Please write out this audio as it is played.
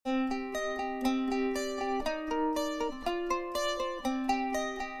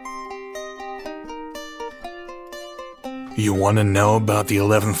You want to know about the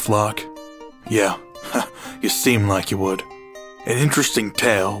 11th flock? Yeah, you seem like you would. An interesting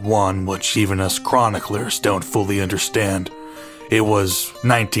tale, one which even us chroniclers don't fully understand. It was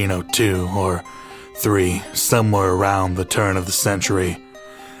 1902 or 3, somewhere around the turn of the century.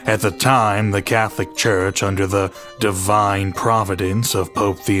 At the time, the Catholic Church, under the divine providence of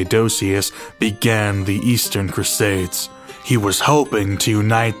Pope Theodosius, began the Eastern Crusades. He was hoping to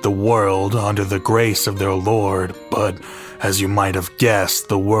unite the world under the grace of their Lord, but as you might have guessed,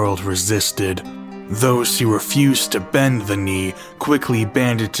 the world resisted. Those who refused to bend the knee quickly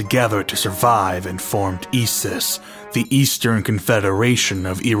banded together to survive and formed ISIS, the Eastern Confederation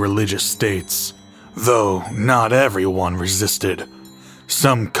of Irreligious States. Though not everyone resisted.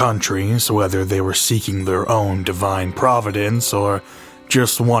 Some countries, whether they were seeking their own divine providence or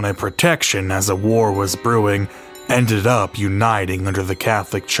just wanted protection as a war was brewing, ended up uniting under the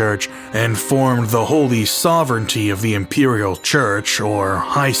Catholic Church and formed the Holy Sovereignty of the Imperial Church, or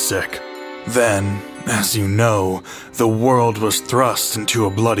HSIC. Then, as you know, the world was thrust into a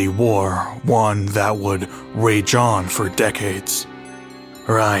bloody war, one that would rage on for decades.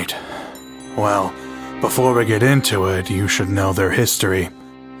 Right. Well, before we get into it, you should know their history.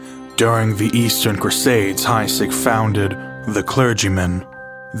 During the Eastern Crusades, HSIC founded the Clergymen.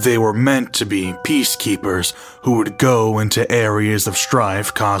 They were meant to be peacekeepers who would go into areas of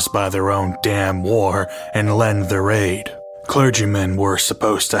strife caused by their own damn war and lend their aid. Clergymen were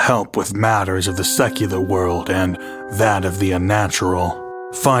supposed to help with matters of the secular world and that of the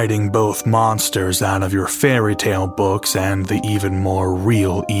unnatural, fighting both monsters out of your fairy tale books and the even more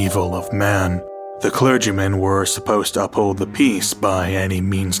real evil of man. The clergymen were supposed to uphold the peace by any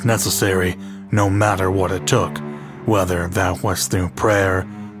means necessary, no matter what it took, whether that was through prayer,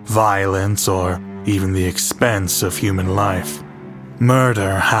 violence, or even the expense of human life.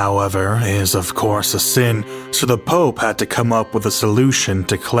 Murder, however, is of course a sin, so the Pope had to come up with a solution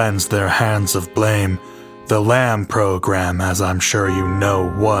to cleanse their hands of blame. The Lamb program, as I'm sure you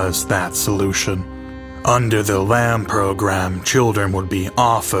know, was that solution. Under the Lamb program, children would be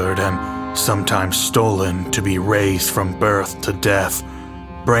offered and sometimes stolen to be raised from birth to death,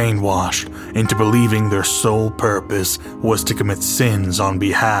 brainwashed into believing their sole purpose was to commit sins on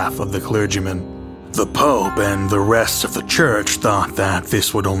behalf of the clergymen. The Pope and the rest of the Church thought that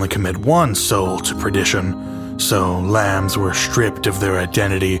this would only commit one soul to perdition, so lambs were stripped of their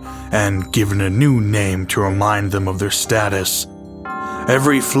identity and given a new name to remind them of their status.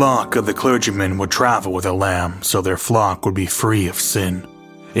 Every flock of the clergymen would travel with a lamb, so their flock would be free of sin.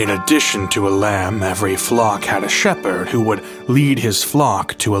 In addition to a lamb, every flock had a shepherd who would lead his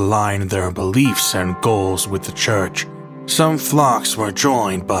flock to align their beliefs and goals with the Church. Some flocks were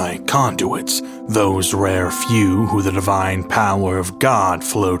joined by conduits, those rare few who the divine power of God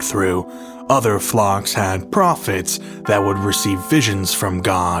flowed through. Other flocks had prophets that would receive visions from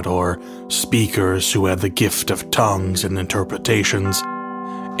God, or speakers who had the gift of tongues and interpretations.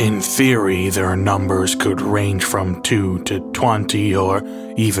 In theory, their numbers could range from 2 to 20 or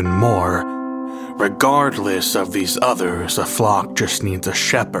even more. Regardless of these others, a flock just needs a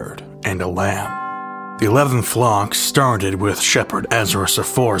shepherd and a lamb. The 11th flock started with Shepherd Ezra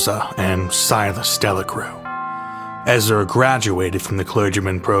Sforza and Silas Delacroix. Ezra graduated from the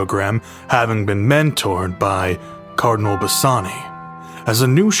clergyman program, having been mentored by Cardinal Busoni. As a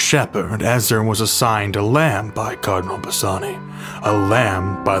new shepherd, Ezra was assigned a lamb by Cardinal Busoni, a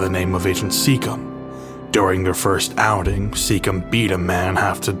lamb by the name of Agent Seacom. During their first outing, Seacom beat a man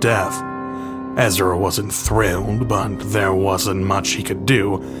half to death. Ezra wasn't thrilled, but there wasn't much he could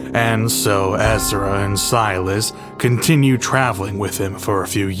do, and so Ezra and Silas continued traveling with him for a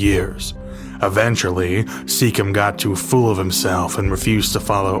few years. Eventually, Seacom got too full of himself and refused to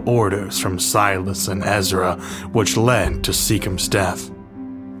follow orders from Silas and Ezra, which led to Seacom's death.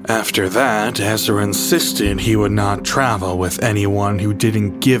 After that, Ezra insisted he would not travel with anyone who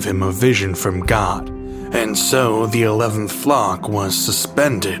didn't give him a vision from God, and so the 11th flock was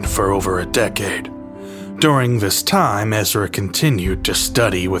suspended for over a decade. During this time, Ezra continued to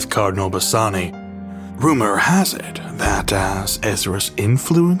study with Cardinal Busoni. Rumor has it that as Ezra's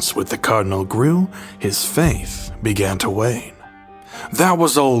influence with the cardinal grew, his faith began to wane. That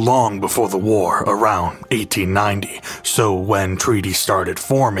was all long before the war, around 1890, so when treaties started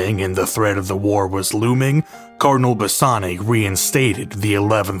forming and the threat of the war was looming, Cardinal Busoni reinstated the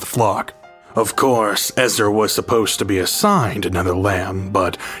 11th flock. Of course, Ezra was supposed to be assigned another lamb,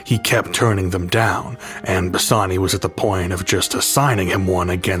 but he kept turning them down, and Busoni was at the point of just assigning him one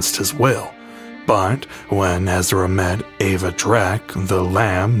against his will. But when Ezra met Ava Drek, the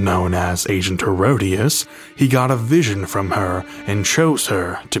lamb known as Agent Herodias, he got a vision from her and chose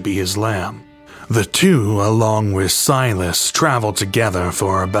her to be his lamb. The two, along with Silas, traveled together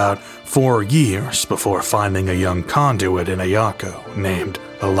for about 4 years before finding a young conduit in Ayako named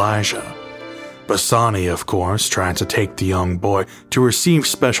Elijah. Busoni, of course, tried to take the young boy to receive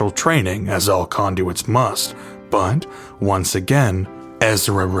special training, as all conduits must, but, once again,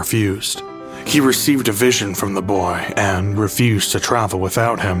 Ezra refused. He received a vision from the boy and refused to travel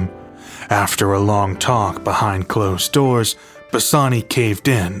without him. After a long talk behind closed doors, Busoni caved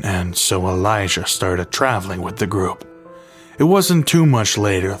in, and so Elijah started traveling with the group. It wasn't too much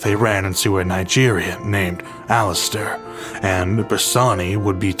later they ran into a Nigerian named Alister, and Busoni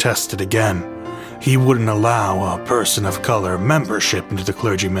would be tested again. He wouldn't allow a person of color membership into the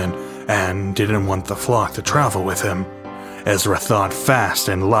clergymen and didn't want the flock to travel with him. Ezra thought fast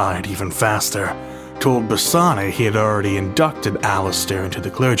and lied even faster, told Busoni he had already inducted Alister into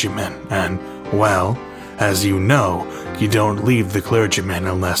the clergymen, and, well, as you know, you don't leave the clergymen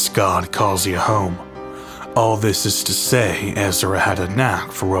unless God calls you home. All this is to say, Ezra had a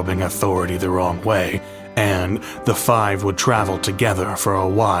knack for rubbing authority the wrong way, and the 5 would travel together for a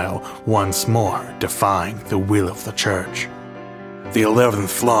while, once more defying the will of the church. The 11th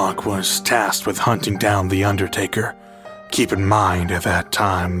flock was tasked with hunting down the Undertaker. Keep in mind, at that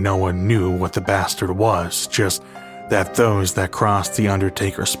time, no one knew what the bastard was, just that those that crossed the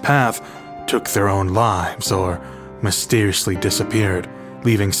Undertaker's path took their own lives or mysteriously disappeared,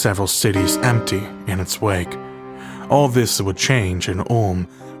 leaving several cities empty in its wake. All this would change in Ulm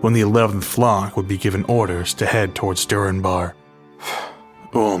when the 11th flock would be given orders to head towards Durenbar.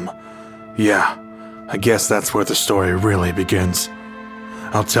 Yeah, I guess that's where the story really begins.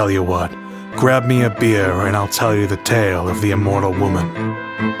 I'll tell you what, grab me a beer and I'll tell you the tale of the Immortal Woman.